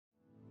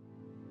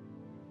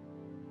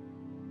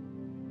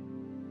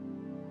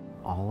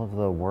All of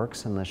the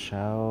works in the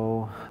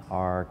show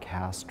are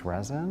cast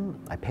resin.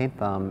 I paint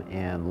them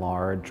in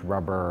large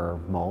rubber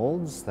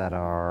molds that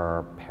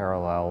are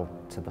parallel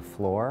to the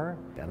floor,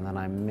 and then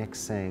I'm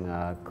mixing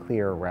a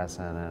clear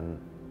resin and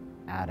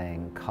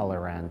adding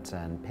colorant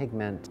and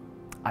pigment.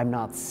 I'm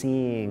not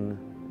seeing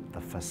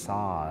the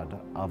facade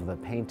of the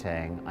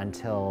painting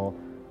until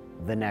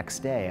the next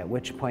day, at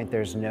which point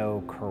there's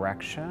no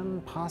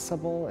correction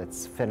possible.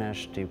 It's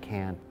finished. You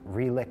can't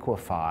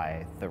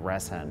reliquefy the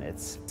resin.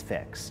 It's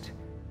fixed.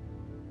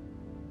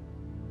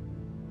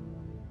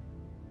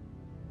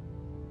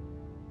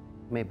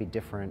 Maybe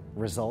different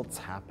results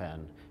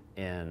happen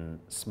in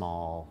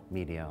small,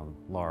 medium,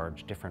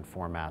 large, different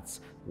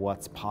formats.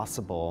 What's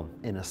possible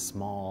in a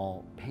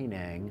small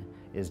painting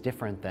is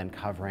different than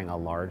covering a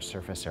large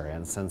surface area.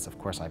 And since, of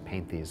course, I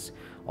paint these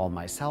all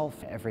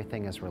myself,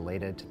 everything is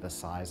related to the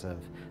size of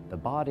the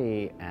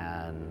body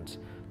and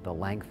the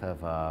length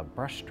of a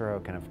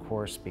brushstroke. And of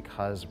course,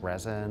 because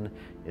resin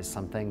is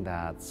something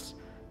that's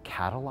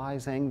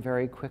catalyzing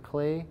very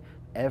quickly,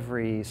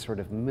 every sort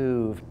of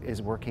move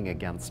is working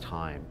against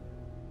time.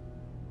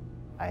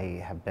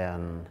 I have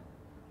been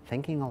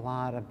thinking a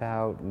lot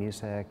about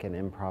music and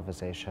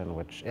improvisation,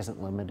 which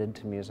isn't limited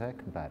to music,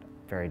 but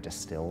very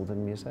distilled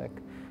in music.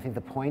 I think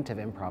the point of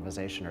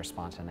improvisation or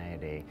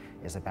spontaneity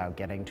is about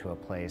getting to a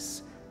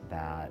place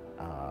that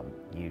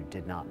you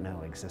did not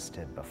know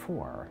existed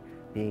before.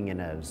 Being in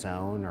a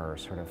zone or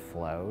sort of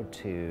flow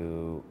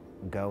to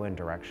go in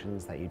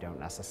directions that you don't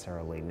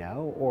necessarily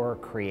know, or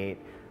create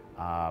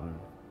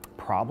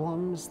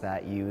problems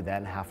that you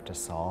then have to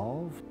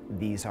solve.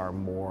 These are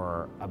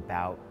more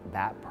about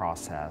that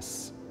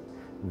process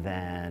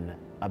than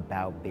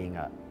about being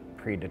a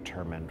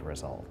predetermined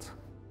result.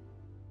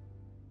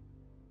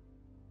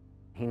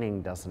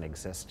 Painting doesn't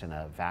exist in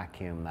a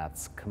vacuum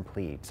that's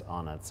complete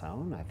on its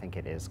own. I think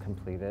it is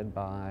completed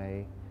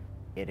by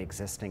it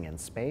existing in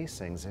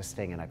space,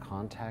 existing in a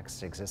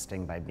context,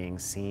 existing by being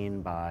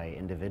seen by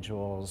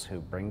individuals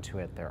who bring to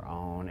it their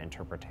own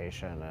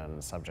interpretation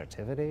and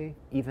subjectivity.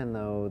 Even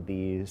though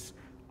these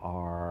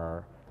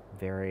are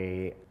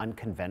very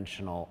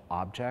unconventional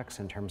objects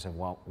in terms of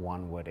what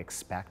one would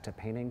expect a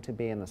painting to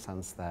be, in the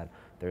sense that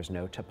there's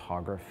no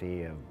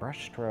topography of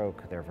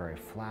brushstroke, they're very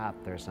flat,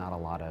 there's not a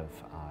lot of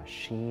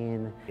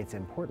sheen. It's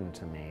important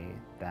to me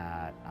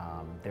that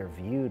they're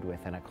viewed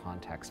within a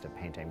context of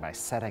painting by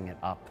setting it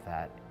up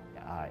that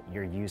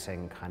you're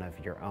using kind of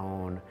your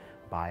own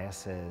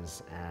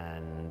biases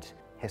and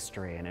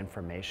history and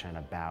information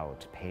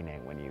about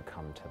painting when you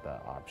come to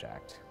the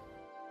object.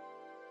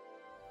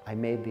 I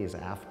made these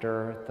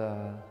after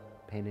the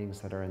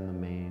paintings that are in the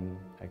main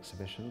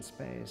exhibition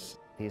space.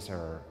 These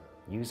are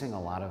using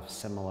a lot of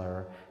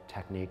similar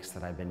techniques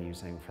that I've been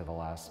using for the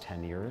last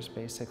 10 years,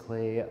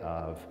 basically,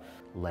 of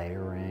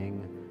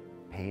layering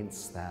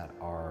paints that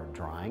are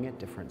drying at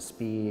different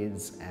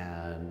speeds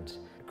and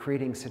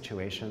creating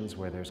situations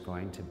where there's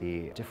going to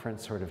be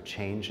different sort of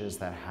changes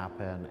that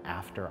happen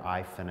after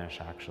I finish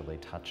actually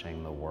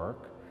touching the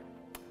work,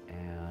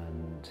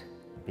 and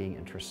being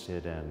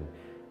interested in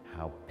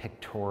how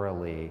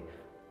pictorially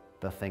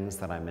the things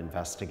that I'm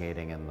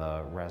investigating in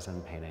the resin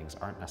paintings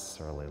aren't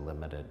necessarily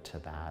limited to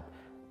that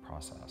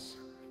process.